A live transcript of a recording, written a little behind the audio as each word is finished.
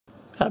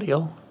Howdy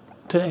all.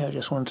 Today I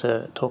just wanted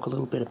to talk a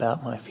little bit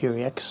about my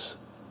Fury X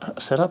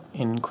setup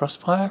in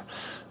Crossfire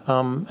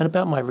and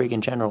about my rig in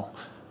general.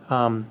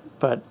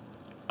 But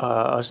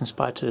I was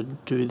inspired to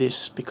do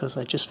this because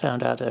I just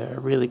found out a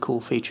really cool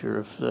feature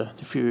of the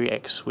Fury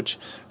X, which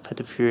I've had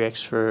the Fury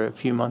X for a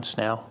few months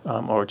now,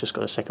 or just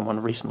got a second one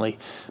recently,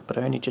 but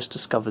I only just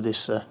discovered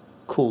this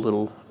cool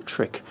little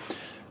trick.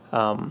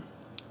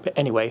 But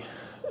anyway,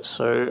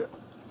 so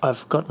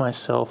I've got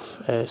myself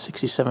a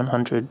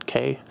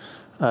 6700K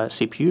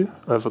CPU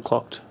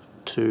overclocked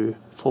to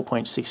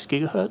 4.6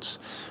 gigahertz,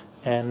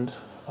 and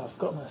I've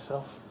got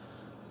myself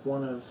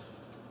one of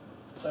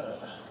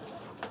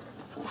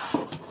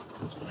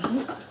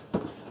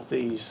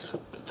these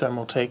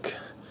Thermaltake.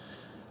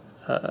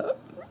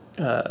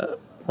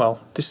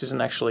 Well, this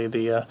isn't actually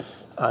the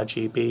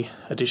RGB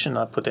edition.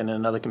 I put that in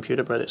another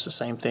computer, but it's the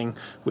same thing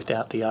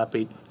without the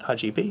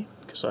RGB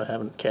because I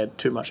haven't cared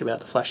too much about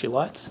the flashy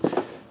lights.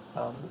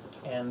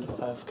 And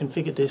I've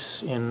configured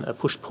this in a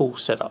push-pull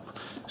setup.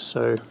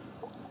 So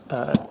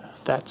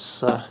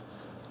that's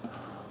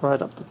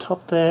right up the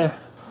top there,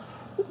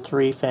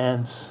 3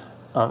 fans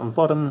on the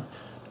bottom,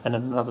 and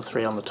then another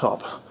 3 on the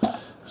top.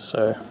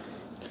 So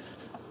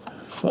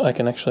I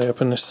can actually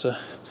open this up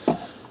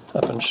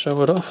and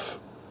show it off.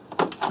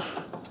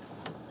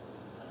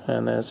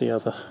 And there's the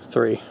other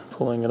 3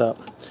 pulling it up.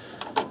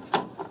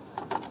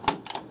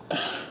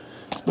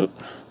 Oop.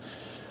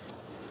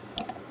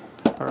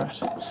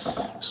 Alright,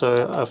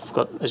 so I've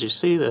got, as you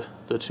see, the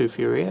 2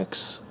 Fury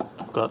X.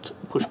 I've got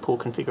push-pull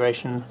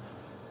configuration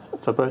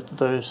for both of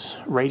those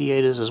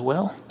radiators as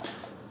well,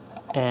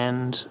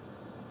 and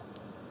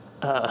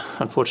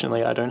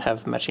unfortunately I don't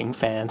have matching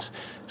fans,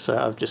 so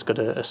I've just got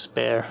a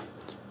spare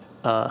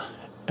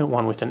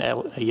one with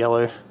a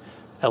yellow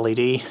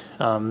LED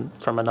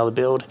from another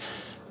build.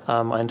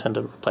 I intend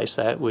to replace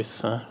that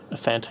with a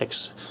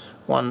Fantex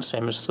one,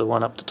 same as the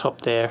one up the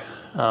top there,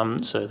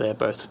 so they're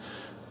both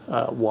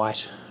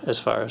white as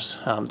far as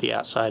the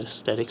outside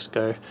aesthetics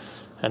go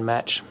and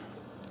match,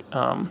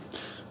 and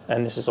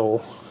this is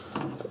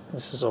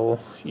all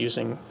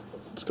using,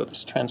 it's got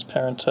this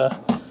transparent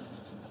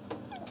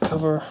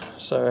cover,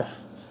 so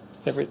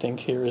everything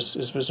here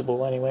is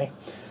visible anyway.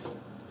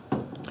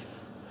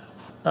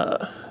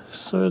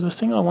 So the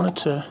thing I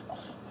wanted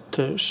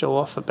to show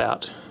off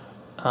about,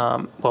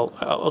 well,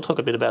 I'll talk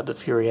a bit about the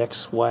Fury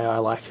X, why I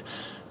like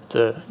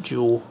the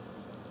dual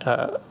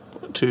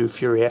 2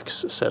 Fury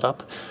X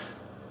setup.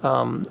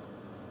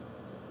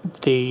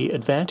 The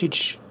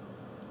advantage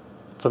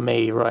for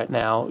me right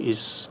now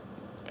is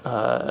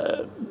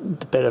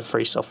the better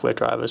free software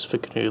drivers for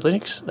GNU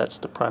Linux. That's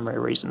the primary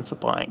reason for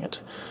buying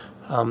it.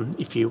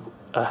 If you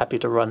are happy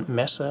to run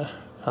Mesa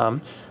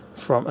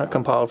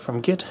compiled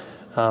from Git,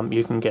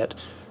 you can get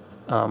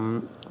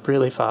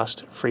really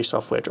fast free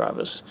software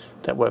drivers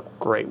that work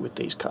great with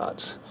these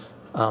cards.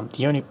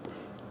 The only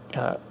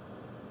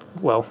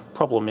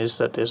problem is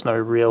that there's no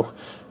real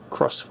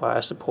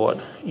Crossfire support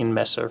in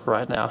Mesa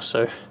right now,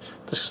 so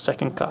the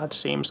second card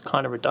seems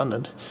kind of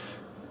redundant,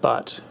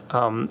 but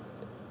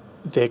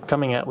they're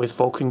coming out with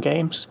Vulkan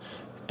games,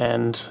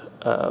 and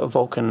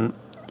Vulkan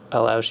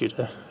allows you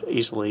to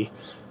easily,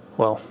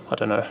 well, I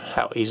don't know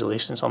how easily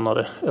since I'm not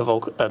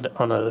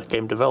a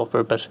game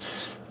developer, but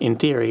in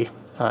theory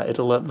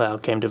it'll allow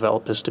game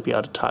developers to be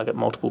able to target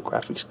multiple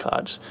graphics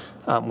cards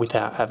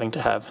without having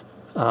to have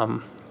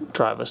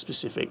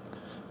driver-specific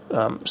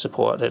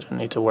support. I don't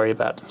need to worry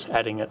about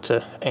adding it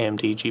to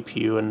AMD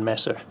GPU and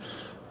Mesa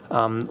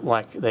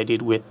like they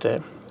did with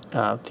the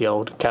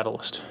old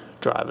Catalyst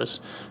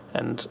drivers.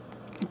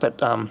 But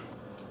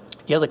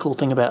the other cool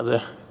thing about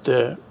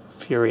the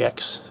Fury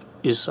X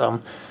is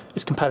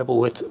it's compatible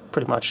with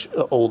pretty much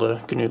all the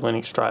GNU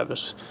Linux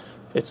drivers.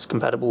 It's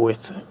compatible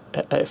with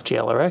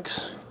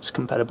FGLRX, it's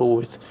compatible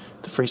with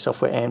the free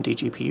software AMD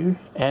GPU,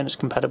 and it's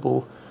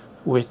compatible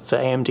with the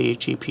AMD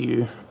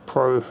GPU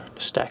Pro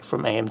stack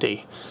from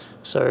AMD.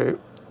 So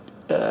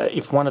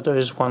if one of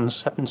those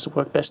ones happens to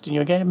work best in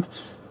your game,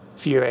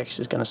 Fury X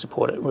is going to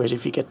support it. Whereas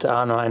if you get the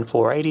R9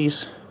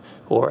 480s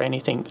or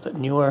anything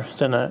newer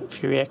than a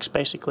Fury X,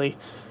 basically,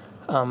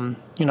 you're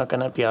not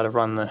going to be able to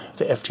run the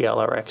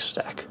FGLRX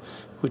stack,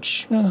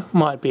 which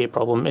might be a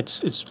problem.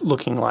 It's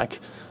looking like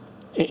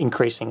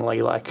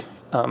increasingly like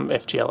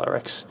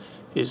FGLRX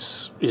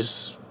is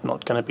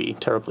not going to be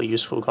terribly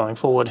useful going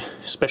forward,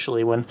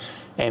 especially when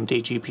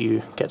AMD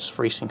GPU gets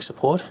FreeSync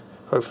support.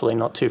 Hopefully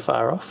not too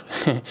far off.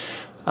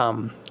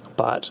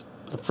 But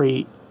the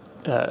free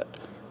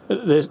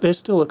there's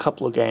still a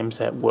couple of games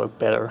that work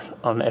better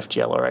on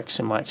FGLRX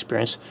in my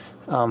experience.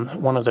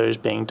 One of those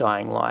being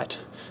Dying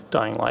Light.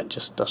 Dying Light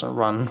just doesn't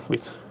run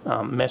with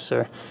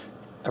Mesa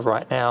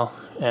right now,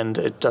 and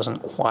it doesn't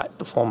quite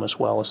perform as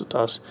well as it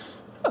does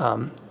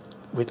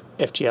with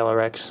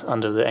FGLRX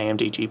under the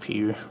AMD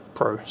GPU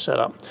Pro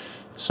setup.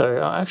 So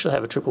I actually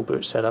have a triple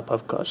boot setup.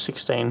 I've got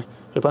Ubuntu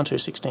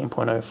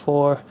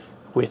 16.04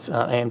 with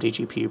AMD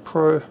GPU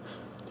Pro.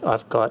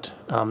 I've got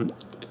 14.04,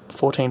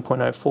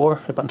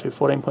 Ubuntu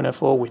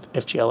 14.04 with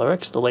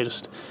FGLRX, the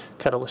latest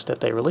Catalyst that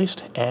they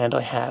released, and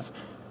I have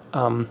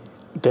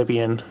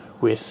Debian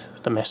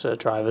with the Mesa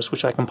drivers,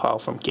 which I compile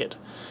from Git,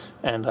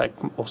 and I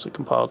also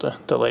compiled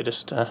the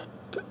latest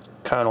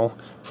kernel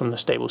from the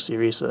stable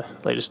series, the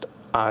latest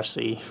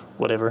RC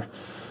whatever.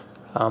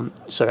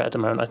 So at the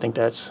moment I think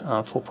that's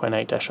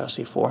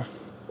 4.8-RC4.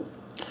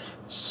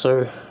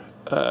 So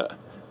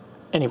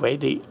anyway,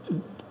 the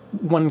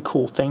one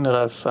cool thing that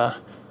I've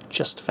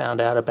just found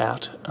out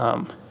about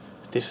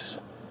this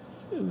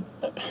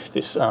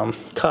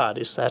card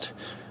is that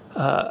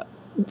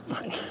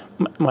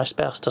my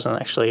spouse doesn't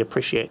actually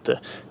appreciate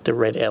the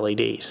red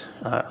LEDs.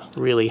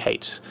 Really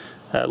hates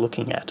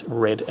looking at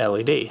red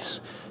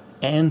LEDs,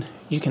 and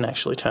you can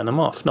actually turn them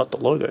off. Not the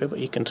logo, but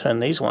you can turn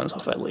these ones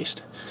off at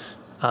least,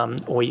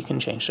 or you can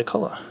change the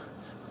color,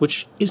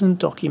 which isn't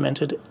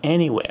documented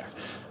anywhere.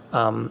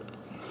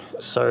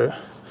 So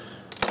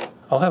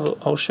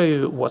I'll show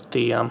you what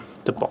the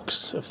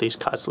box of these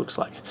cards looks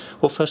like.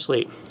 Well, first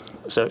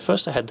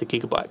I had the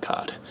Gigabyte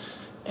card,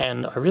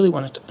 and I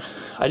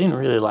didn't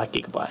really like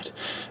Gigabyte.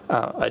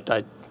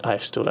 I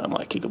still don't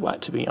like Gigabyte,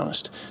 to be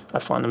honest. I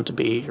find them to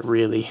be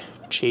really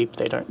cheap.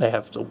 They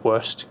have the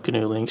worst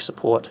GNU Linux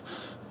support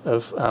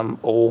of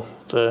all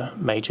the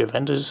major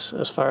vendors,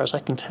 as far as I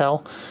can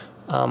tell.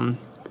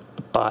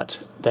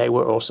 But they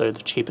were also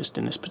the cheapest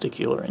in this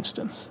particular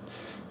instance.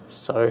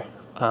 So,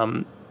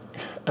 and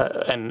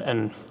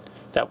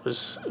that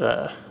was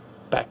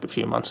back a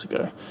few months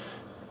ago.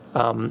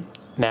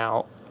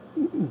 Now,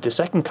 the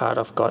second card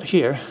I've got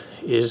here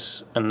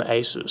is an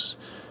Asus,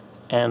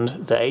 and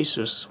the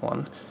Asus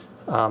one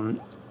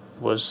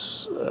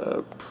was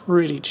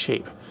pretty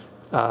cheap.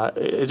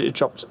 It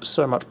dropped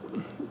so much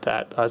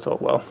that I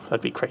thought, well,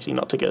 I'd be crazy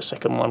not to get a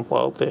second one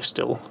while they're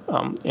still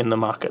in the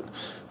market,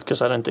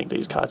 because I don't think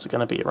these cards are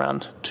going to be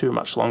around too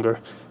much longer,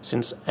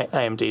 since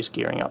AMD is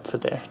gearing up for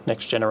their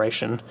next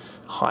generation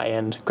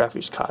high-end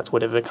graphics cards,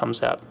 whatever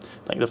comes out.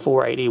 Like the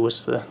 480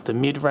 was the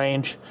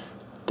mid-range,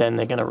 then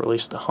they're going to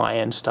release the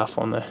high-end stuff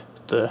on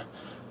the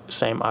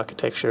same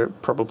architecture,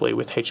 probably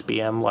with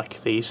HBM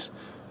like these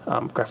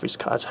graphics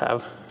cards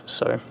have.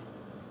 So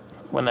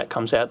when that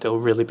comes out, there'll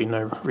really be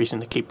no reason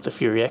to keep the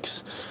Fury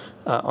X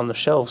on the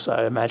shelves,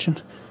 I imagine.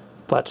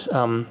 But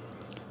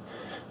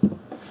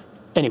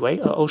anyway,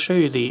 I'll show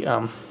you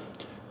the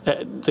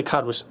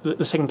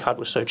second card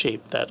was so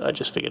cheap that I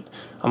just figured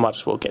I might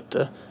as well get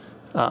the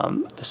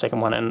second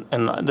one,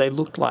 and they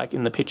looked like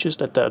in the pictures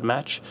that they would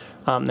match.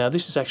 Now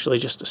this is actually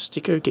just a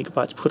sticker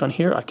Gigabyte's put on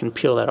here. I can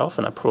peel that off,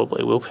 and I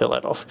probably will peel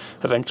that off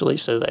eventually,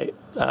 so they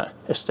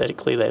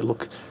aesthetically they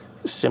look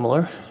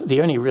similar. The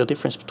only real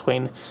difference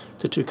between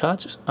the two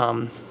cards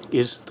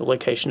is the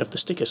location of the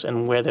stickers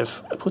and where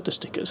they've put the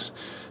stickers.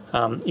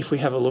 If we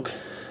have a look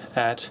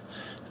at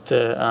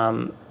the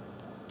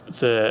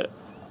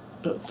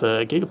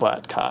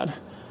Gigabyte card,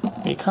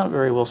 you can't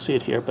very well see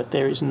it here, but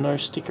there is no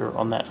sticker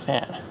on that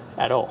fan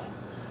at all.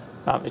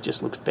 It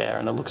just looks bare,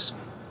 and it looks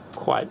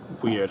quite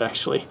weird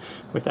actually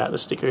without the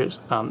stickers,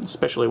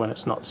 especially when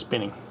it's not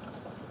spinning.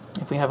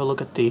 If we have a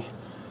look at the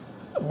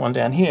one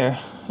down here,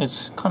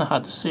 it's kind of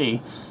hard to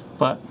see,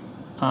 but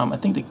I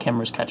think the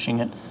camera's catching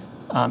it.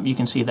 You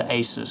can see the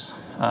Asus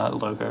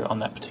logo on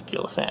that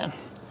particular fan.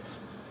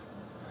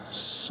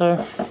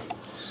 So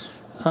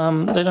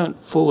they don't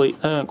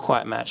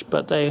quite match,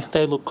 but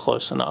they look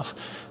close enough,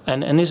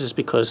 and this is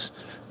because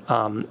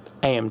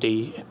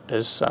AMD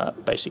has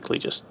basically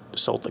just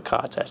sold the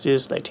cards as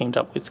is. They teamed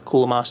up with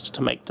Cooler Master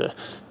to make the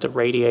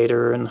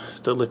radiator and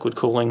the liquid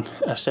cooling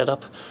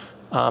setup,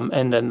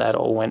 and then that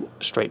all went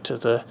straight to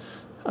the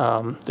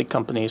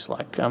companies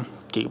like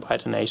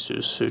Gigabyte and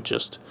Asus, who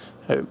just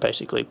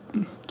basically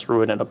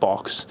threw it in a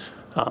box,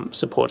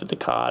 supported the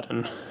card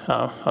and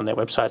on their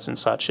websites and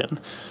such, and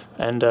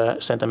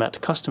sent them out to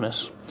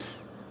customers.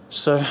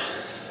 So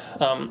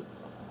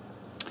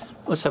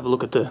let's have a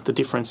look at the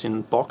difference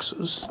in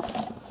boxes.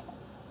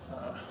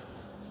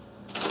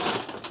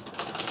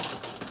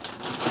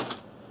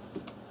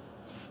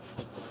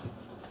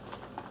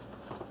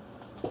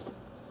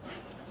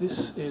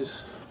 This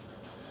is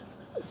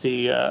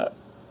the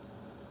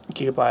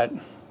Gigabyte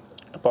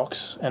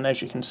box, and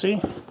as you can see,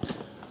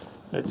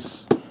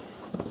 it's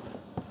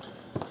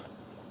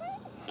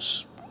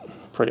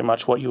pretty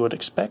much what you would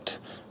expect,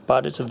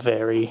 but it's a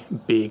very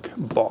big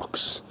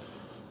box.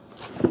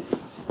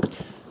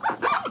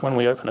 When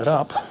we open it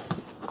up,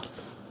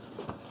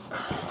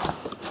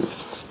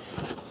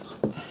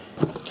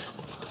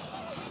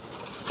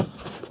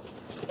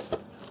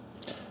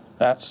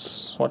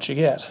 that's what you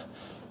get.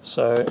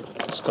 So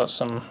it's got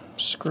some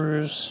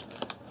screws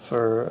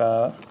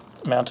for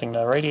mounting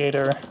the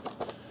radiator,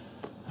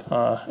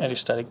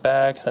 anti-static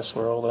bag, that's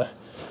where all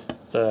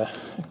the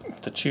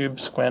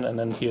tubes went, and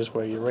then here's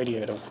where your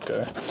radiator would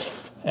go.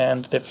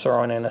 And they've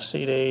thrown in a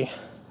CD,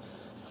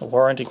 a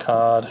warranty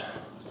card,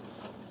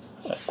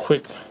 a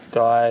quick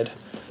guide,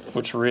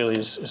 which really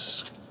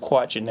is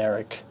quite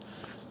generic,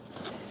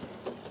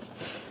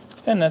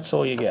 and that's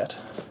all you get.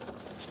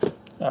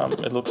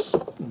 It looks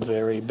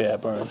very bare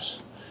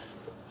bones.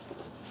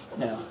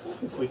 Now,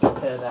 if we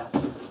compare that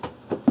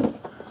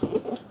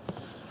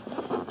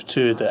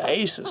to the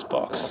Asus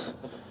box,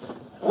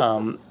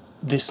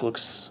 this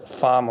looks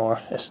far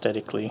more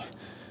aesthetically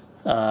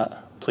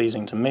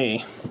pleasing to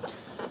me.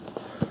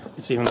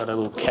 It's even got a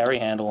little carry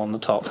handle on the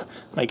top,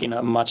 making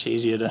it much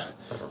easier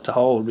to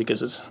hold,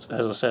 because it's,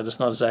 as I said, it's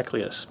not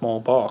exactly a small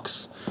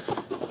box.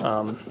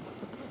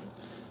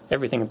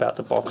 Everything about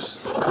the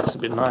box looks a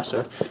bit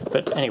nicer,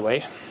 but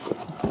anyway,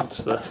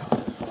 it's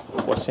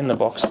what's in the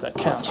box that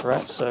counts,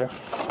 right? So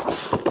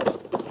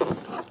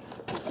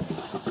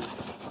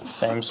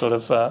same sort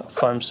of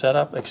foam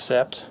setup,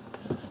 except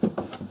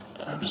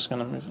I'm just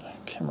going to move the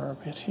camera a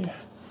bit here.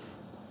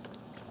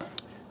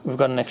 We've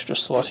got an extra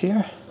slot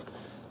here,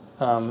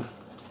 and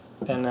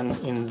then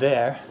in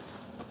there,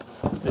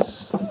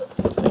 this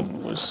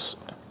thing was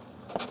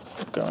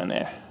go in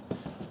there.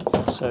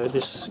 So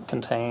this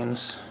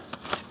contains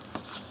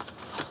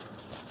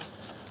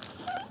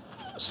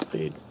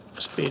speed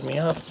me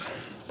up,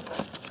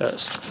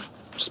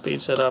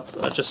 speed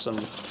setup, just some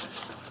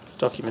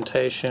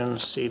documentation,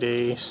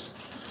 CDs.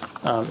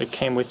 It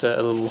came with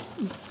a little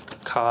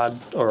card,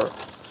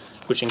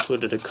 which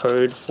included a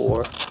code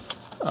for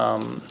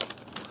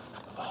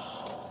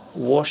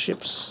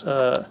warships,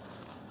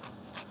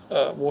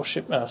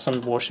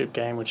 some warship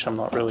game which I'm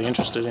not really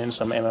interested in,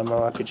 some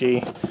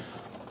MMORPG.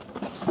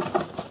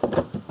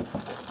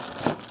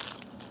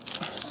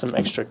 Some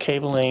extra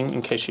cabling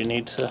in case you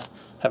need to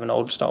have an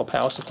old style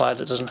power supply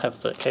that doesn't have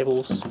the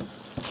cables,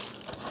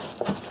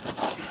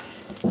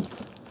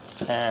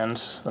 and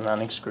the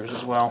mounting screws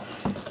as well.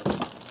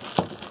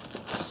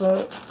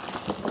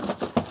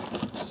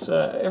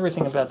 So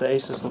everything about the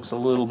Asus looks a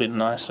little bit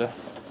nicer.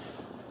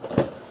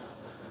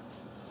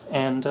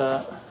 And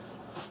I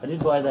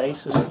did buy the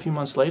Asus a few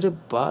months later,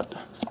 but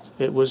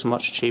it was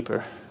much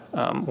cheaper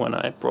when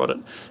I brought it.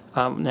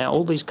 Now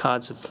all these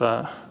cards have,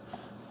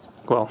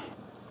 well,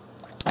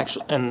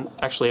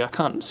 actually I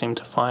can't seem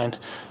to find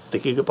the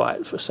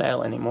Gigabyte for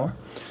sale anymore.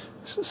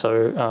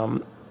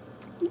 So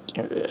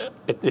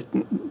it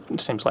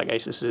seems like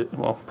Asus is,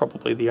 well,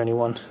 probably the only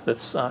one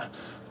that's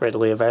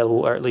readily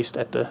available, or at least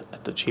at the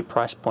cheap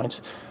price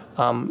points,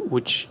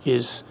 which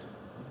is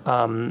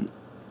I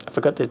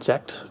forgot the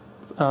exact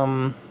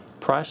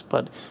price,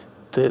 but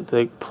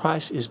the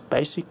price is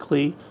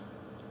basically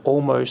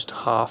almost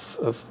half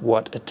of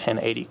what a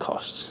 1080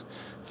 costs.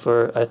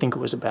 For I think it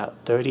was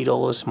about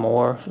 $30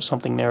 more, or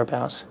something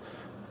thereabouts.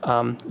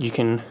 You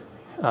can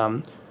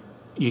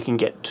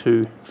get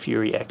 2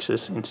 Fury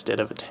X's instead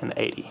of a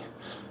 1080,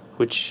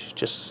 which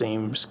just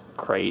seems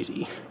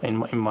crazy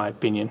in my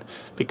opinion,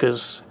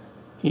 because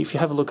if you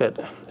have a look at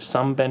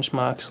some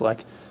benchmarks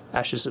like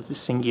Ashes of the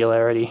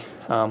Singularity,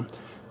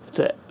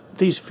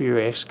 these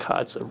Fury X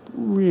cards are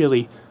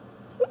really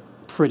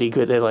pretty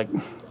good. They're like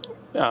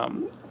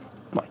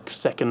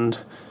second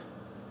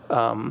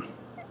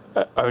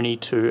only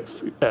to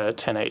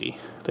 1080.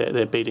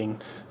 They're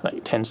beating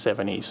like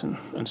 1070s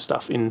and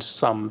stuff in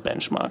some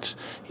benchmarks.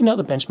 In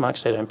other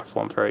benchmarks they don't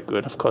perform very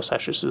good. Of course,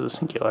 Ashes of the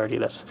Singularity,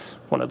 that's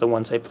one of the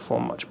ones they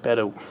perform much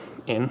better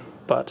in,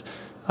 but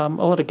a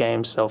lot of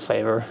games they'll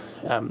favour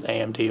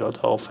AMD, or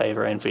they'll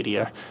favour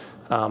NVIDIA.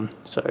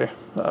 So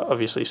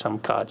obviously some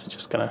cards are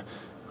just going to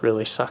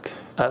really suck.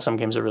 Some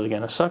games are really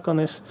going to suck on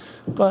this,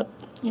 but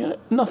you know,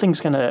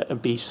 nothing's going to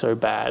be so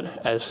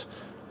bad as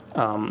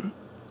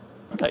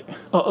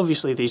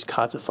obviously these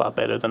cards are far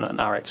better than an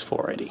RX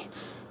 480,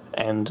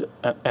 and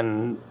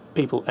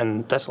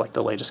that's like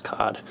the latest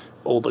card.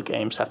 All the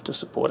games have to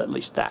support at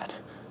least that,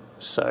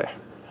 so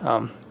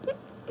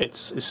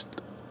it's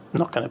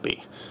not going to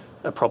be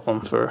a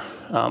problem for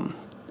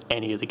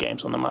any of the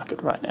games on the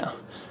market right now,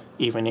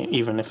 even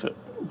if it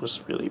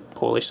was really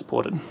poorly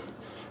supported.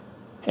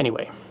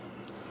 Anyway,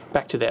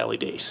 back to the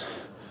LEDs.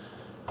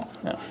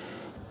 Now,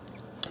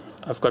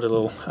 I've got a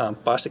little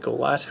bicycle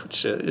light,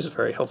 which is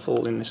very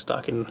helpful in this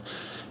dark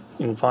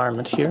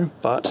environment here,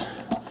 but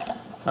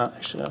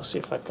actually I'll see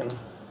if I can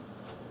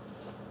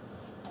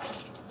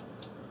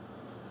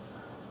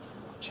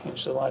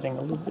change the lighting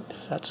a little bit,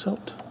 if that's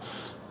helped.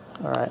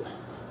 Alright,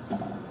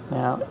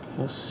 now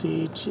you'll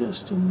see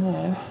just in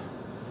there,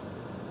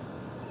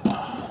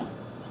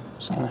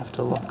 just going to have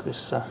to lock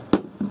this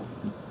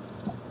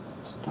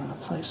into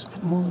place a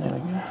bit more. There we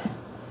go.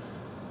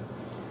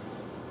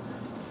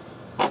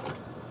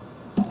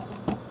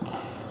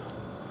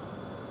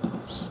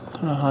 It's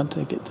kind of hard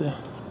to get the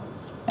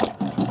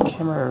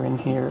camera in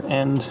here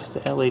and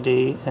the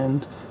LED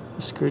and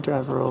the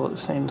screwdriver all at the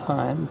same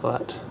time,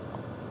 but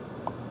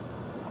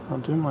I'll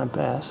do my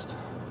best.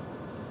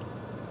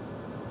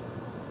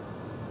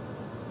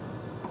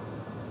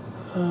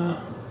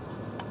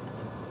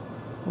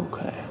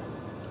 Okay.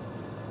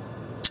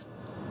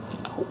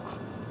 Oh.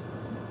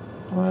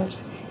 Right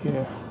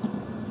here.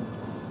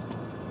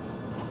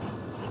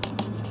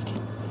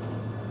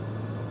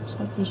 Is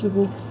that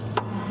visible?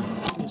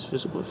 It's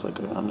visible if I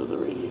go under the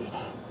radiator.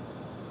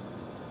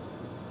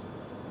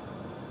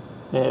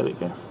 There we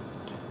go.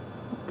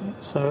 Okay,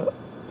 so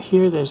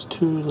here there's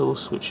 2 little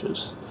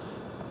switches.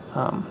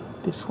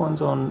 This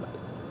one's on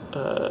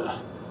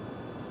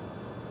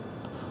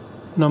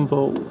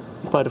number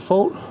by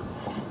default,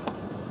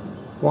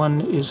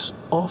 1 is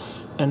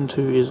off and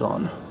 2 is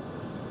on.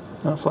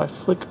 Now if I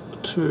flick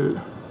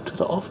 2 to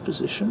the off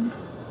position,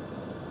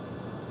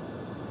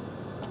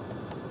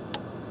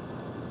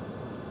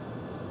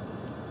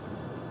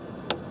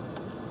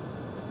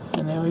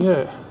 and there we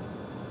go.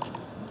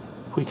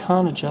 We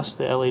can't adjust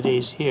the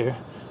LEDs here,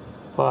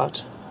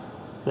 but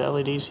the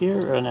LEDs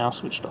here are now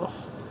switched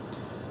off.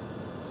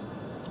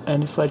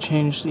 And if I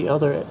change the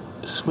other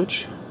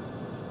switch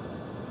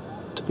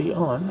to be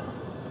on,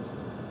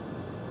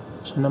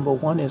 so number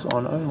 1 is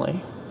on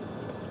only,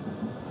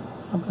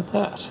 how about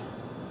that?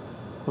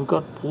 We've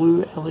got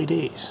blue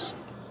LEDs.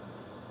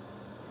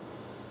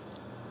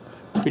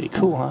 Pretty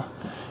cool, huh?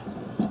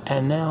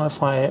 And now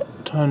if I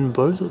turn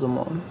both of them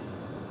on,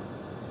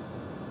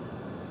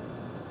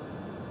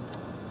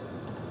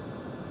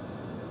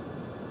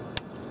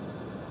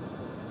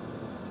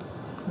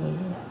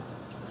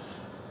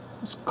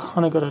 it's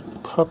kind of got a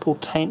purple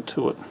taint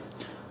to it.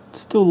 It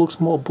still looks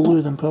more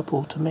blue than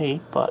purple to me,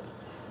 but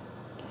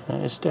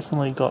it's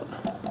definitely got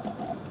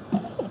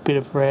a bit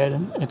of red,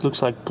 and it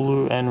looks like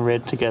blue and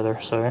red together,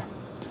 so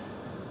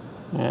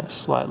yeah,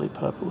 slightly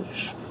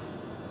purplish.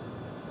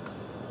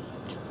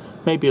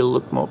 Maybe it'll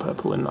look more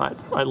purple at night.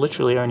 I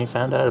literally only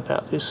found out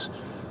about this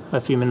a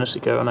few minutes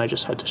ago and I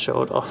just had to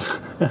show it off.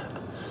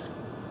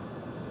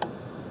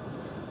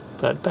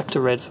 But back to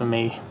red for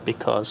me,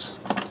 because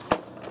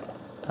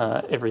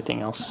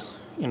everything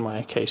else in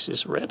my case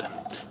is red.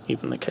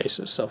 Even the case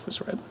itself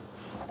is red.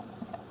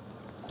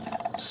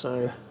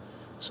 So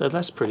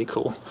that's pretty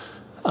cool.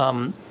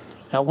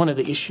 Now one of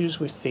the issues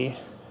with the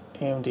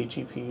AMD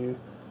GPU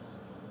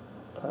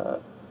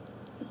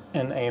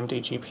and AMD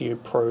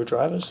GPU Pro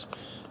drivers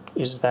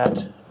is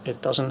that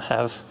it doesn't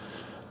have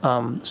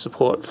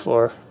support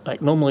for,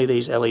 like, normally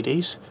these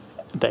LEDs,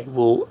 they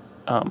will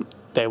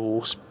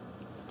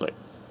like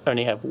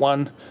only have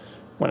one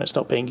when it's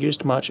not being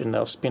used much, and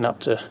they'll spin up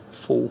to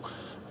full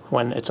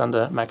when it's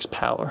under max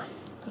power,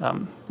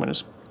 when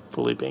it's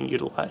fully being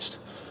utilized.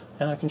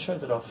 And I can show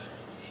that off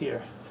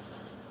here.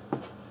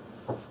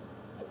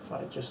 If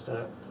I just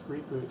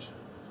reboot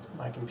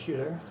my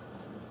computer,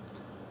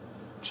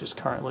 which is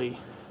currently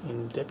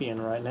in Debian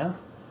right now.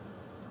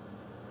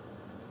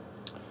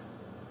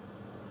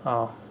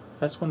 Oh,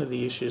 that's one of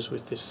the issues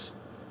with this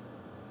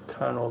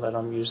kernel that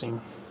I'm using.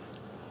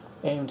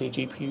 AMD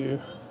GPU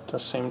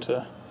does seem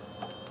to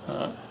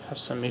have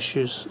some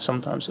issues.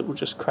 Sometimes it will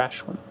just crash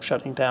when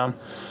shutting down.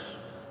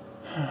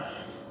 I'm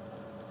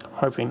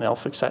hoping they'll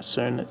fix that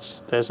soon.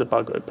 There's a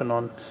bug open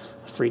on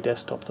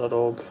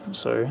freedesktop.org,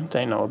 so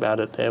they know about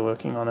it, they're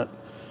working on it.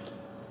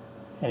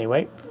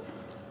 Anyway,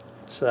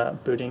 it's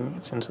booting,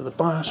 it's into the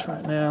BIOS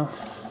right now.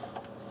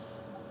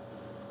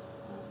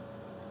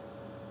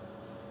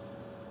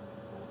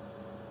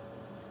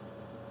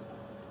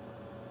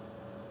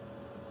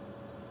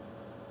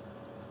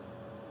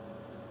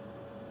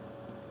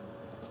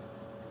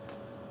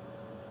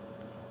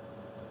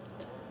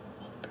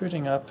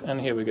 Booting up,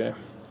 and here we go.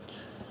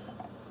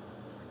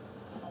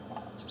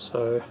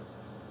 So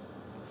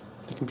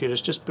the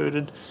computer's just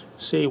booted.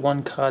 See,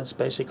 one card's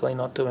basically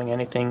not doing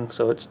anything,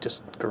 so it's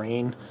just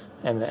green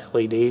and the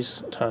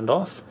LED's turned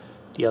off.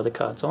 The other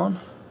card's on.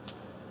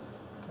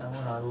 And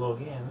when I log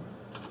in,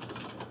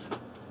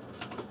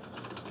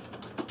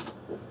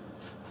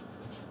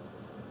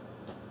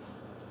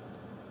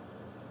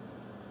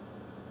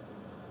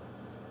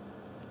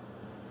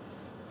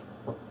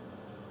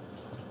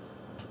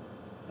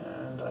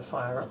 and I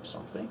fire up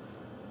something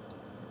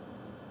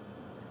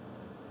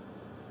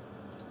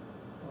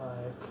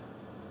like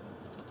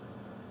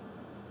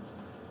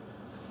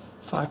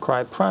Far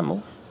Cry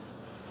Primal.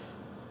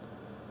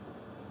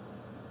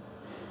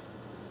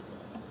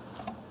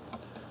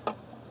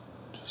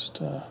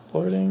 Just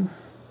loading.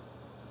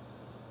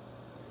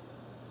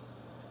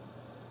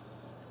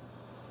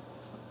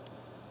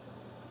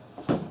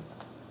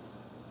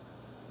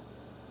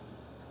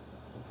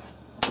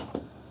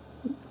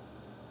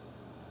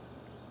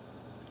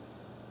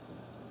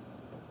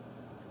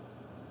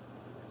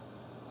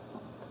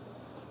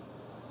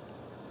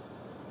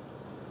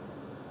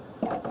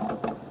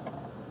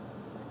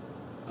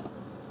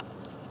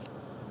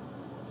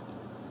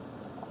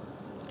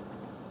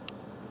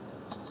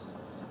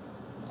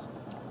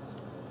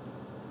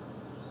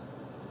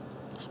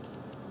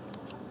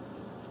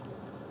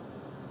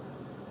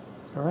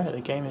 Alright,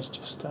 the game is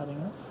just starting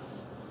up.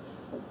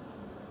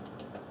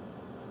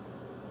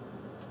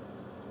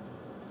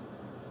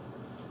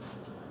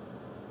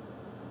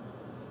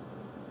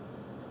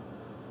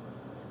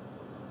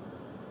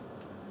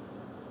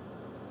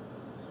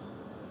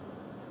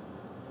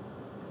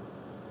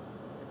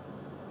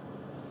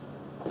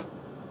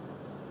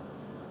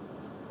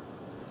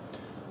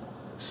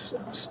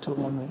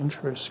 Still on the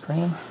intro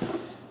screen.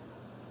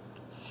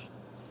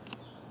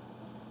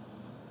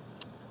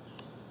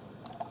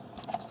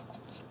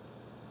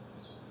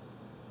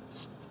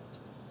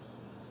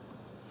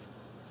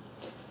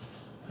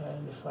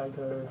 And if I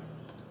go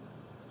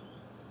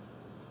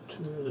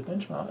to the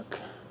benchmark,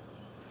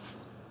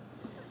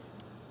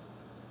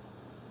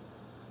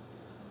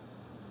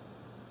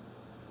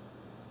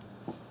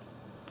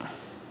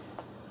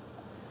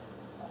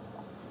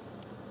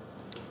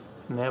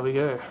 And there we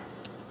go.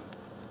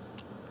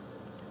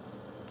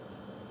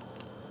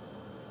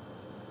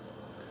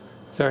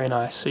 Very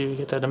nice. So you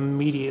get that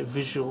immediate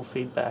visual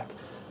feedback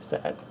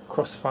that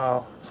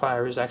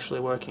Crossfire is actually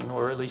working,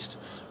 or at least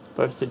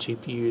both the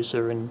GPUs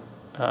are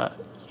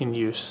in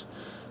use,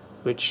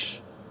 which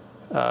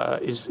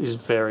is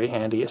very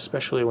handy,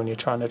 especially when you're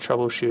trying to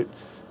troubleshoot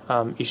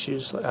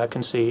issues. I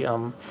can see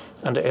under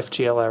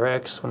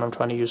FGLRX, when I'm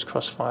trying to use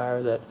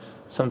Crossfire, that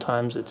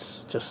sometimes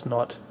it's just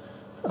not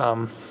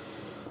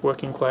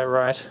working quite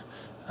right,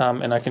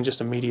 and I can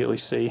just immediately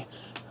see,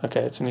 okay,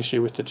 it's an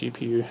issue with the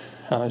GPU.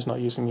 It's not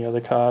using the other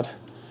card.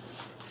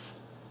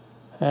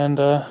 And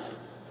yeah,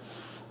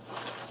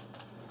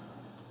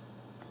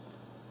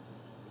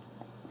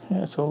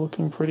 it's all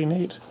looking pretty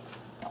neat.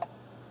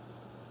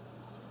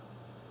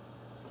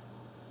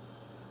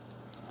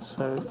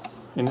 So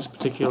in this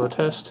particular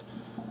test,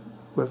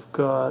 we've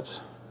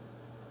got,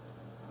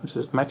 which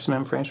is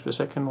maximum frames per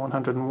second,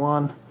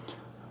 101,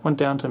 went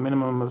down to a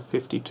minimum of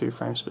 52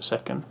 frames per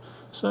second.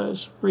 So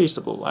it's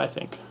reasonable, I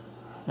think.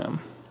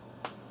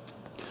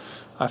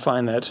 I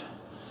find that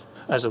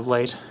as of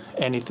late,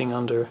 anything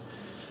under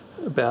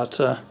about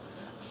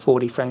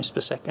 40 frames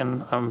per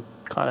second, I'm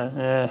kind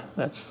of,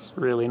 that's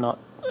really not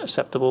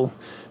acceptable,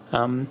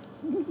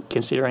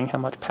 considering how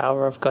much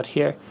power I've got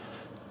here.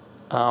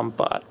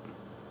 But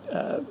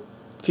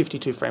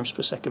 52 frames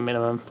per second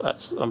minimum,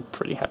 I'm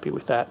pretty happy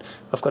with that.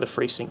 I've got a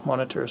FreeSync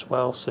monitor as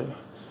well, so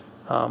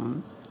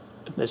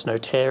there's no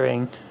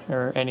tearing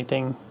or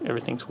anything.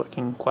 Everything's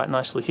working quite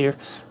nicely here.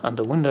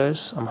 Under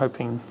Windows, I'm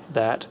hoping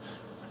that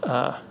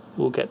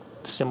we'll get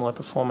similar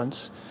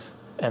performance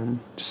and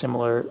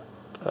similar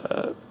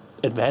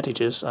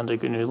advantages under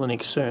GNU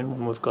Linux soon,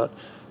 when we've got,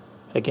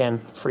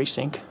 again,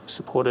 FreeSync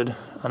supported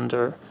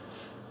under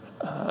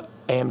AMD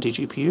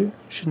GPU.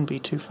 Shouldn't be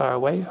too far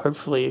away,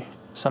 hopefully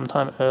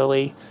sometime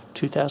early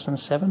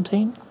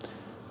 2017.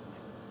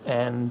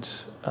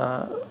 And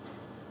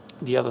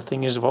the other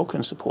thing is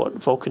Vulkan support.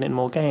 Vulkan in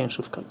more games.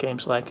 We've got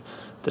games like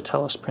the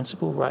Talos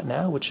Principle right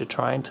now, which are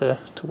trying to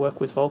work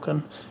with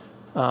Vulkan.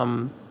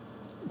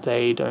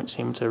 They don't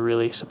seem to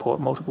really support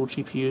multiple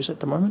GPUs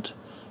at the moment.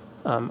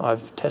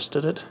 I've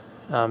tested it.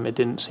 It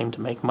didn't seem to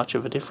make much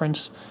of a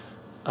difference.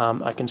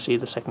 I can see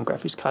the second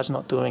graphics card's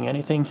not doing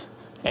anything,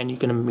 and you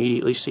can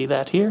immediately see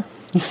that here.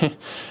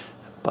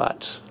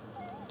 But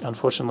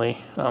unfortunately,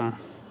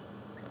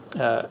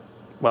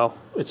 well,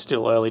 it's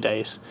still early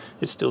days.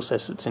 It still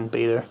says it's in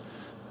beta,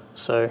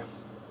 so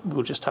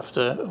we'll just have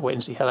to wait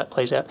and see how that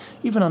plays out.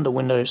 Even under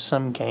Windows,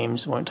 some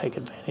games won't take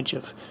advantage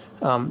of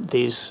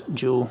these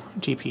dual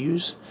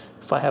GPUs.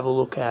 If I have a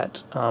look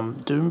at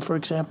Doom, for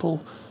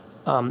example,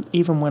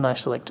 even when I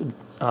selected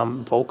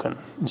Vulkan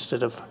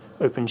instead of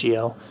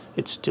OpenGL,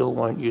 it still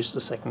won't use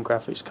the second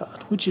graphics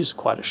card, which is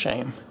quite a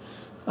shame.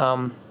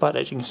 But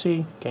as you can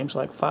see, games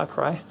like Far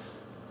Cry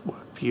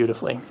work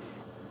beautifully.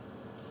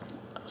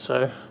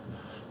 So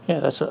yeah,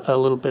 that's a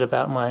little bit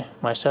about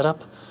my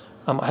setup.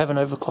 I haven't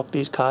overclocked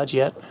these cards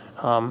yet.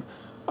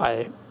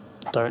 I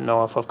don't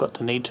know if I've got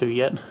the need to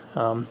yet,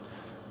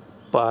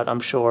 but I'm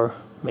sure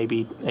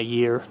maybe a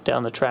year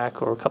down the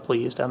track, or a couple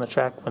of years down the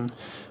track, when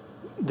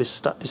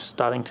this is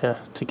starting to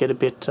get a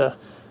bit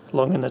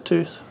long in the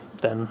tooth,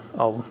 then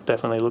I'll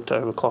definitely look to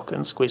overclock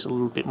and squeeze a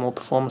little bit more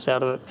performance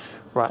out of it.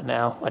 Right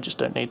now, I just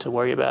don't need to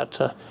worry about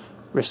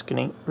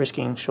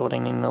risking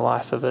shortening the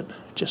life of it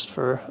just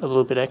for a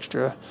little bit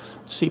extra.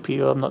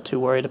 CPU, I'm not too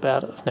worried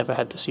about. I've never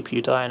had the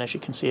CPU die, and as you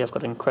can see, I've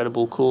got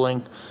incredible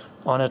cooling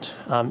on it.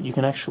 You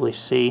can actually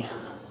see,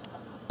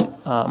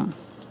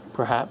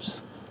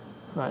 perhaps,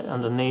 right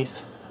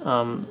underneath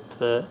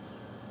the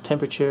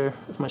temperature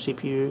of my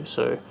CPU.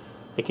 So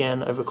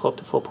again, overclocked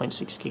to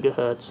 4.6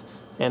 gigahertz,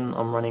 and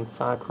I'm running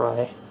Far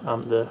Cry.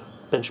 The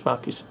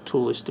benchmark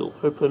tool is still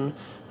open,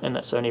 and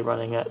that's only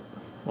running at,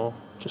 well,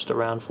 just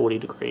around 40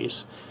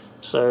 degrees.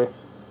 So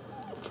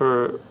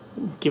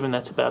given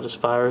that's about as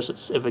far as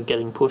it's ever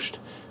getting pushed,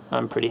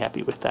 I'm pretty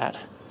happy with that.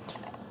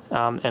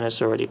 And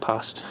it's already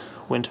past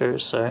winter,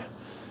 so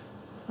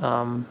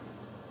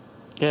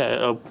yeah,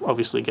 it'll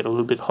obviously get a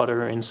little bit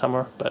hotter in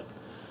summer, but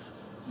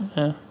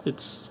yeah,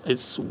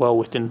 it's well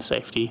within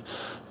safety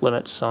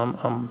limits. So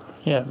I'm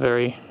yeah,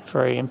 very,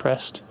 very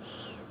impressed.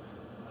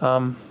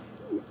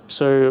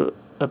 So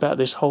about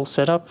this whole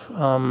setup,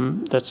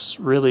 that's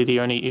really the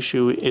only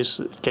issue,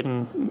 is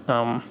getting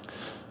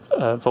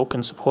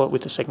Vulkan support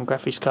with the second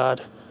graphics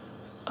card.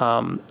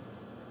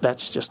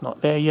 That's just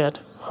not there yet.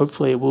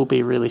 Hopefully it will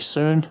be really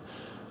soon.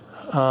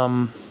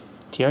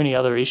 The only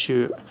other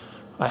issue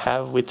I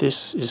have with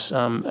this is,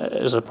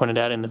 as I pointed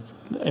out in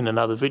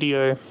another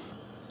video,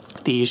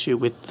 the issue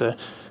with the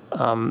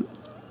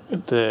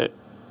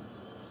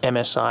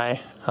MSI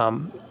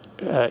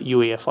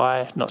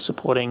UEFI not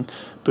supporting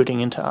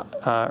booting into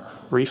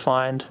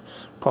Refined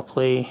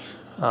properly.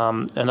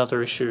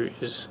 Another issue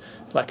is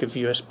lack of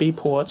USB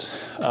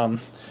ports.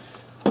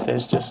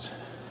 There's just,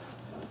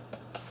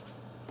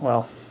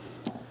 well,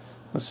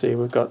 let's see,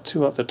 we've got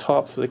two up the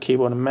top for the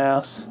keyboard and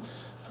mouse,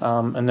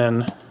 and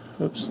then,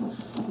 oops,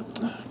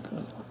 gotta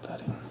put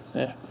that in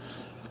there.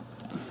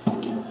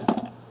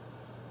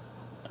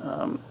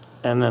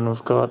 and then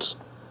we've got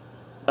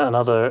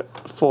another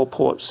 4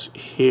 ports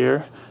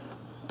here,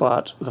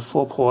 but the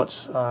 4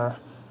 ports are,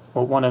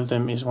 well, one of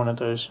them is one of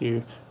those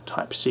new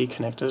Type-C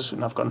connectors,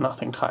 and I've got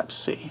nothing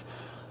Type-C.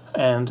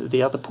 And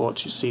the other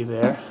ports you see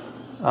there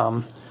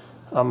are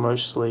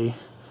mostly,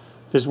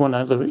 there's one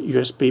other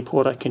USB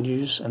port I can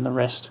use, and the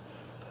rest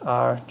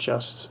are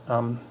just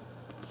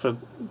for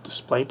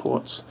display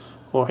ports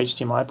or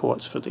HDMI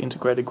ports for the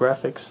integrated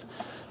graphics.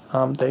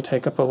 They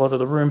take up a lot of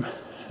the room.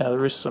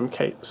 There is some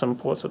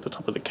ports at the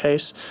top of the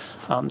case.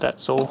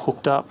 That's all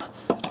hooked up,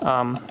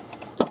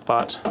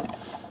 but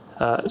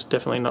it's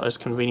definitely not as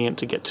convenient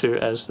to get to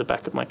as the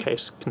back of my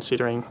case,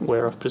 considering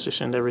where I've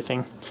positioned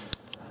everything.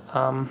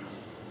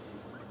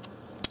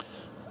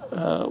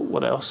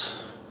 What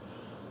else?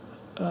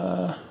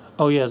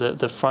 Oh yeah,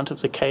 the front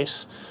of the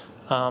case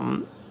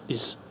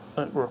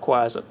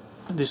requires it.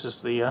 This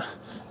is the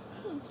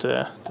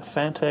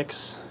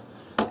Fantex.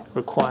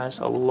 Requires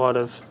a lot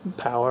of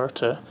power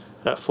to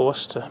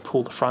force to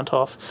pull the front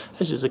off,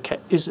 as is the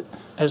case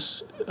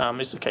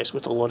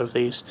with a lot of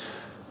these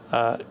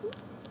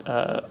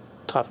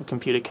type of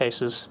computer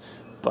cases.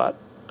 But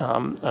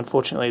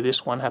unfortunately,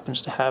 this one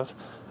happens to have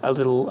a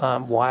little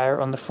wire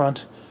on the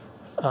front,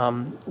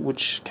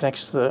 which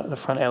connects the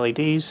front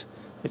LEDs.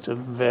 It's a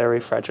very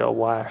fragile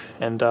wire,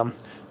 and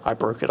I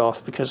broke it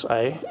off because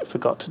I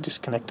forgot to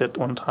disconnect it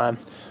one time.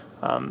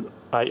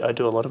 I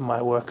do a lot of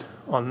my work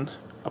on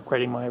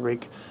upgrading my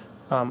rig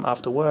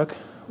after work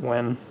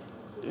when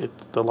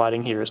the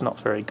lighting here is not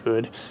very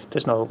good.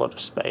 There's not a lot of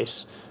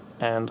space,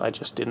 and I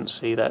just didn't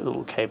see that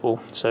little cable.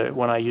 So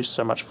when I used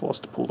so much force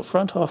to pull the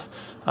front off,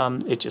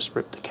 it just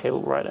ripped the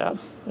cable right out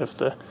of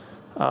the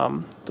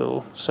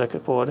little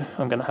circuit board.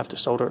 I'm going to have to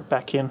solder it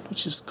back in,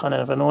 which is kind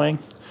of annoying,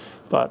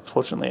 but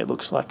fortunately it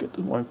looks like it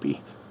won't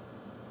be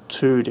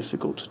too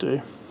difficult to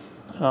do.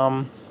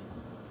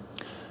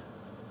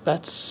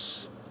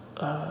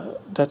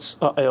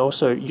 I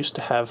also used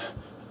to have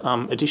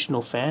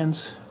additional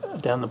fans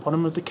down the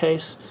bottom of the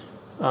case,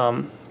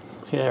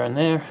 here and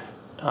there,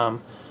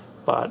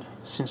 but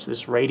since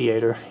this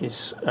radiator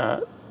is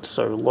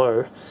so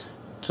low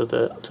to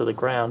the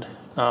ground,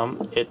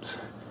 it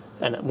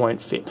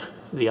won't fit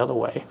the other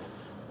way.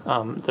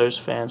 Those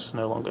fans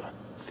no longer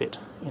fit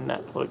in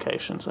that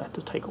location, so I had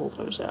to take all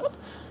those out,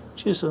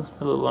 which is a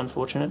little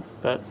unfortunate,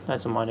 but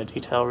that's a minor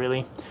detail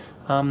really.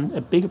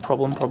 A bigger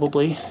problem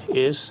probably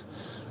is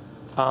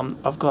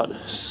I've got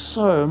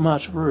so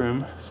much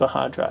room for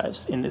hard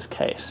drives in this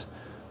case,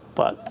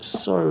 but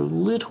so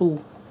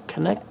few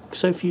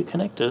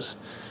connectors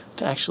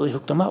to actually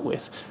hook them up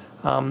with.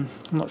 I'm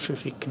not sure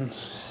if you can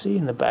see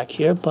in the back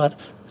here, but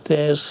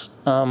there's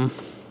room.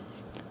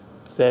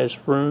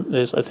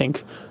 There's, I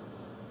think,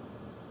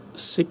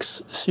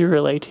 6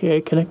 serial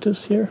ATA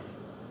connectors here.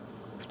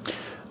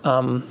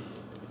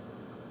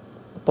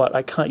 But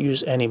I can't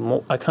use any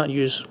more. I can't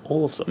use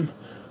all of them.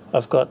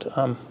 I've got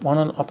one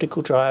on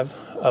optical drive.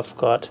 I've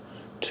got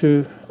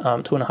 2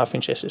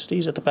 2.5-inch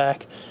SSDs at the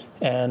back,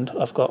 and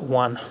I've got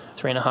one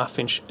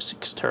 3.5-inch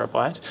 6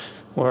 terabyte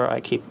where I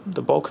keep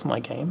the bulk of my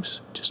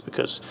games, just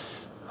because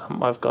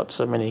I've got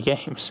so many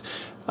games.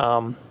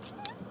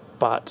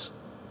 But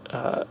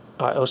I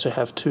also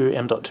have 2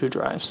 M.2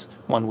 drives,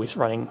 one with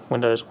running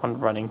Windows, one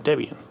running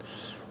Debian,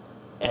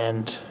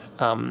 and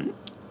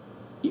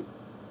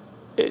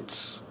it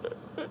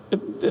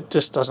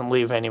just doesn't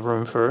leave any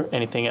room for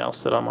anything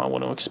else that I might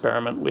want to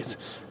experiment with,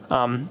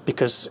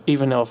 because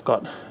even though I've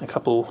got a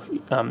couple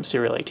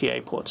serial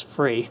ATA ports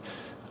free,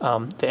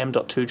 the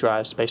M.2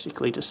 drives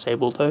basically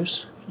disable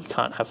those. You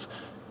can't have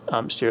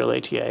serial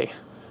ATA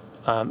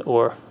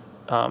or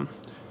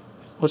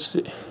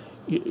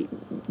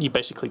you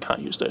basically can't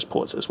use those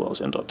ports as well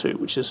as M.2,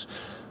 which is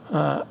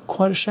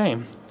quite a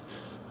shame.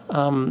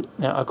 Now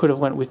I could have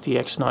went with the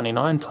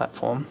X99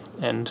 platform,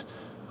 and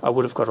I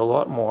would have got a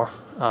lot more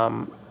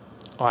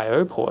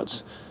I/O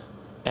ports,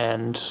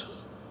 and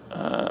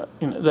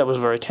that was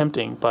very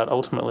tempting, but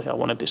ultimately I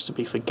wanted this to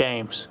be for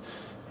games,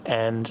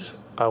 and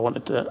I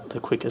wanted the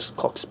quickest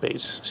clock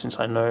speeds, since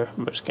I know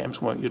most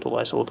games won't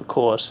utilize all the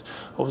cores.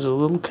 I was a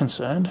little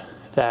concerned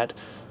that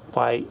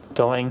by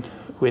going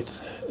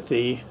with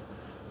the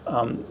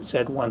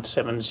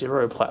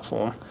Z170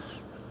 platform,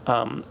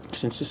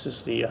 since this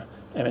is the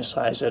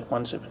MSI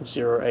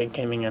Z170A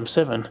Gaming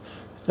M7,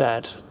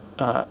 that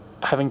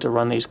having to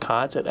run these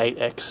cards at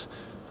 8x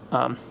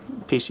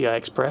PCI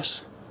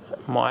Express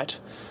might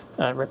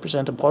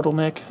represent a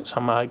bottleneck.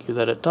 Some argue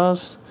that it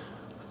does.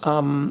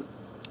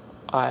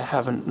 I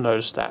haven't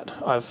noticed that.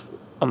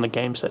 On the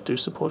games that do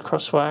support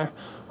Crossfire,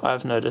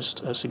 I've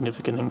noticed a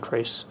significant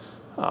increase,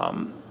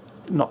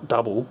 not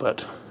double,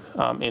 but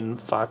in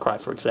Far Cry,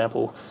 for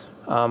example,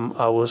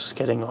 I was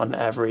getting on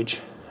average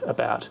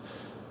about,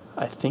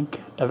 I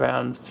think,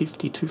 around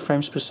 52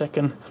 frames per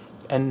second,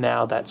 and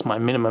now that's my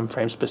minimum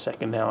frames per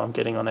second. Now I'm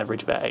getting on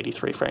average about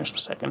 83 frames per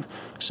second.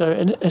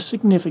 So a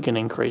significant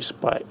increase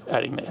by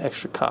adding the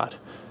extra card,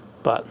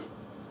 but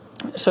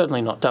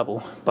certainly not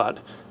double. But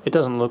it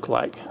doesn't look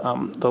like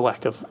the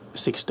lack of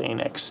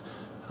 16x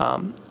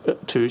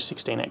two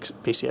 16x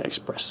PCI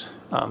Express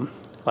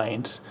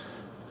lanes,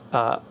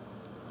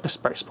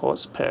 express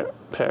ports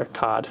per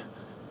card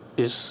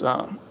is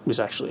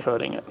actually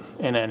hurting it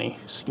in any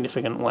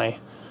significant way,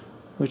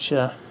 which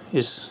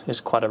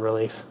is quite a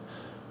relief.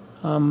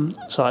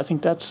 So I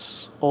think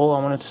that's all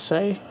I wanted to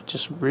say.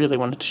 Just really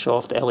wanted to show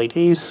off the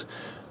LEDs.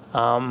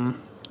 Now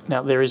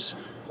there is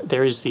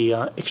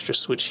the extra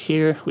switch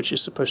here, which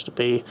is supposed to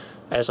be,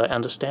 as I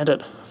understand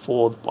it,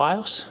 for the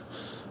BIOS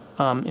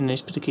in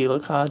these particular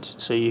cards.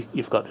 So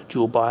you've got a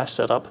dual BIOS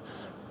setup.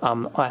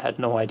 I had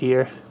no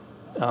idea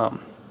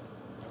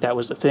that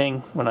was a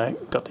thing when I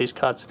got these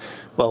cards.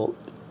 Well,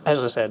 as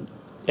I said,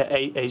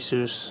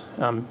 Asus,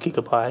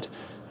 Gigabyte,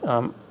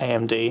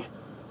 AMD,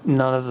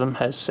 none of them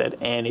has said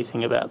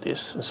anything about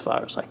this as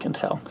far as I can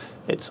tell.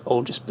 It's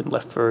all just been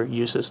left for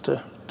users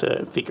to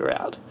figure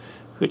out,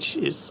 which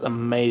is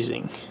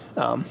amazing.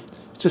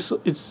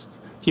 It's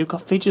you've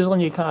got features on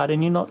your card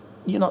and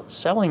you're not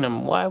selling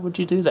them. Why would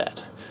you do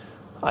that?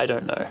 I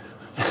don't know.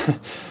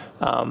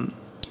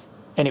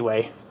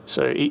 Anyway,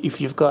 so if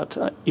you've got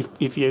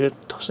if you're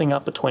tossing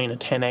up between a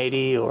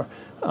 1080 or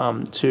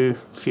two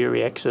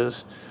Fury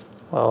X's,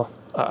 well,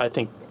 I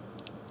think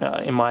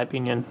in my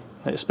opinion,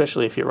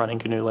 especially if you're running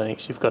GNU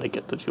Linux, you've got to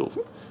get the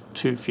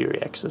two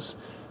Fury X's.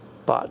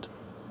 But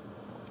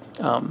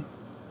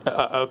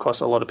of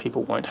course, a lot of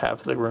people won't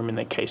have the room in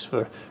their case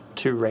for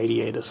two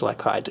radiators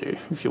like I do.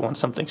 If you want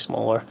something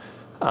smaller,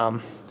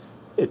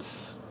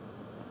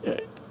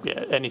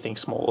 anything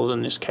smaller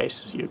than this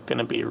case, you're going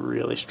to be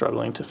really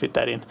struggling to fit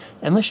that in,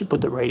 unless you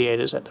put the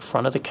radiators at the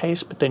front of the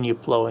case, but then you're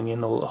blowing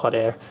in all the hot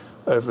air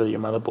over your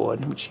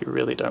motherboard, which you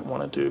really don't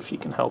want to do if you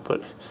can help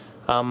it.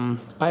 I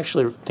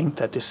actually think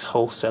that this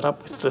whole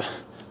setup with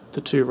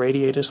the two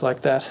radiators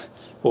like that,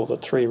 well, the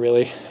three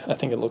really, I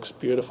think it looks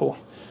beautiful,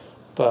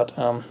 but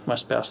my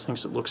spouse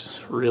thinks it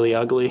looks really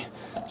ugly,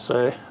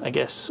 so I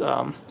guess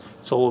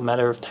it's all a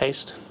matter of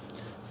taste.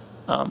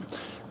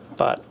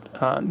 But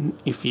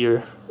if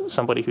you're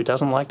somebody who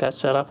doesn't like that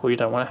setup, or you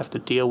don't want to have to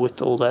deal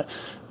with all that,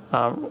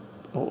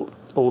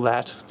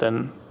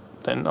 then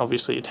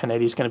obviously a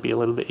 1080 is going to be a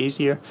little bit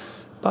easier.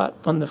 But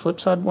on the flip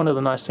side, one of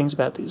the nice things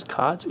about these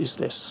cards is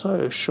they're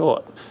so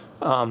short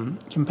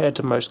compared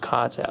to most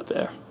cards out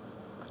there.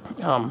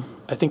 I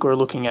think we're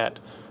looking at,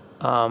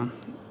 my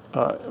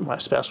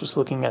spouse was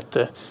looking at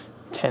the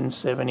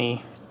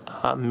 1070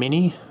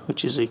 Mini,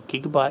 which is a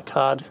Gigabyte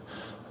card,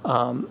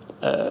 and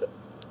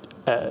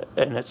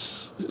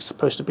it's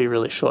supposed to be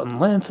really short in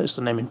length, as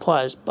the name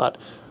implies, but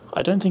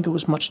I don't think it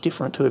was much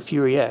different to a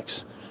Fury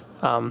X,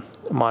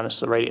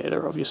 minus the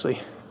radiator, obviously.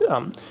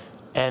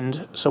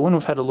 And so when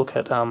we've had a look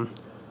at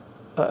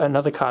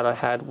another card I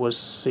had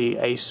was the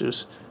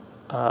Asus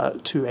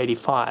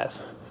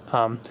 285,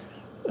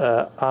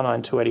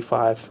 R9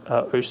 285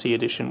 OC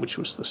edition, which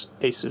was the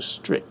Asus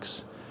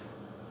Strix,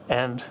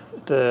 and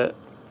the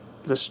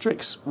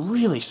Strix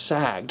really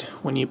sagged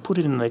when you put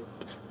it in the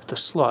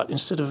slot.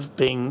 Instead of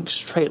being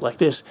straight like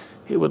this,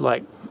 it would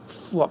like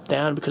flop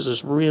down because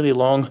it's really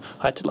long.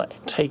 I had to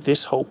like take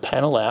this whole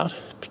panel out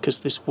because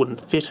this wouldn't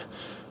fit.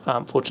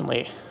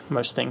 Fortunately,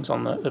 most things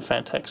on the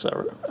Fantex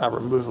are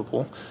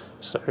removable,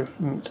 so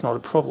it's not a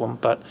problem,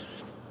 but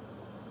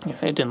you know,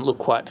 it didn't look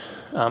quite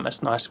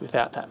as nice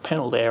without that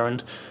panel there,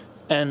 and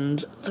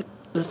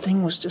the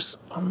thing was just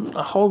on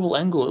a horrible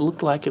angle. It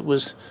looked like it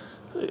was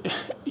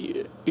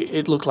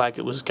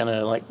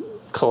gonna like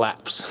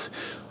collapse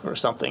or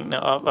something.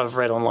 Now, I've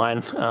read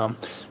online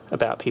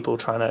about people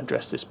trying to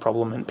address this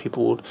problem, and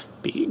people would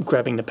be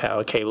grabbing the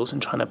power cables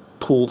and trying to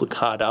pull the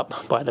card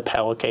up by the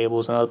power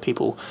cables, and other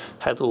people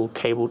had little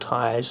cable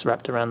ties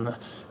wrapped around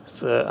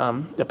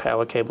the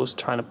power cables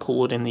trying to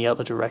pull it in the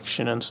other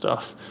direction and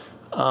stuff.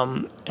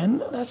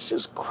 And that's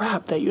just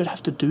crap that you'd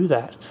have to do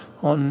that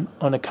on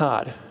a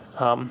card.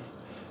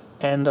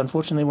 And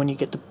unfortunately, when you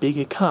get the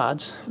bigger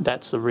cards,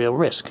 that's the real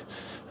risk,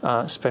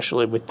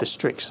 especially with the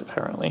Strix,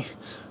 apparently,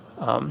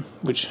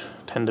 which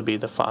tend to be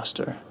the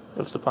faster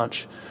of the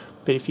bunch.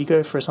 But if you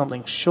go for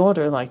something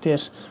shorter like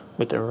this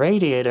with a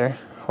radiator,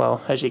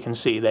 well, as you can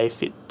see, they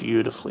fit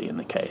beautifully in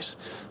the case.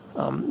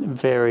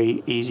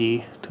 Very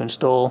easy to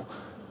install.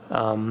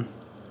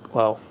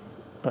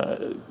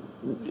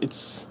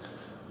 It's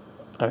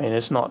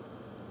not,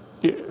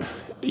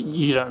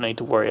 you don't need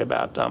to worry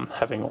about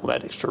having all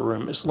that extra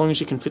room. As long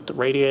as you can fit the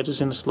radiators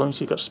in, as long as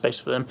you've got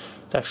space for them,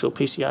 the actual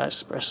PCI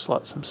Express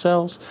slots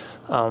themselves,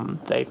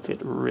 they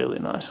fit really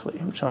nicely,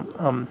 which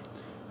I'm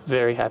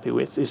very happy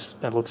with.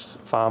 It looks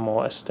far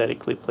more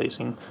aesthetically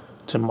pleasing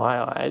to my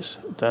eyes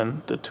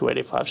than the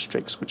 285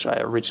 Strix, which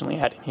I originally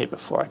had in here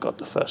before I got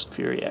the first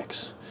Fury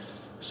X.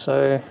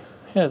 So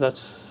yeah,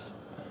 that's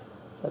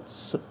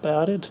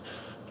about it.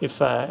 If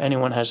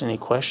anyone has any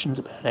questions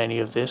about any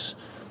of this,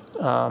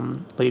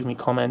 leave me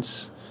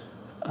comments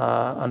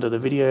under the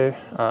video.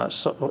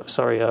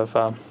 Sorry I've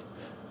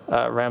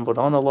rambled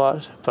on a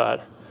lot,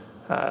 but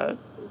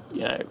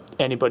you know,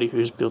 anybody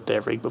who's built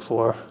their rig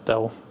before,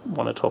 they'll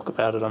want to talk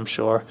about it, I'm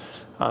sure.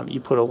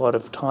 You put a lot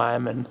of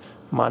time and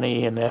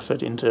money and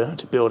effort into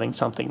building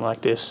something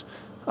like this.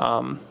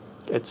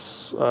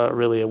 it's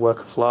really a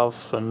work of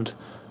love, and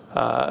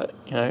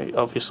you know,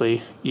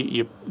 obviously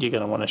you're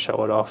going to want to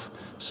show it off.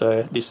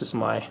 So this is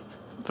my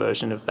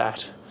version of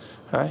that.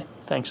 All right,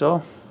 thanks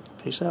all.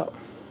 Peace out.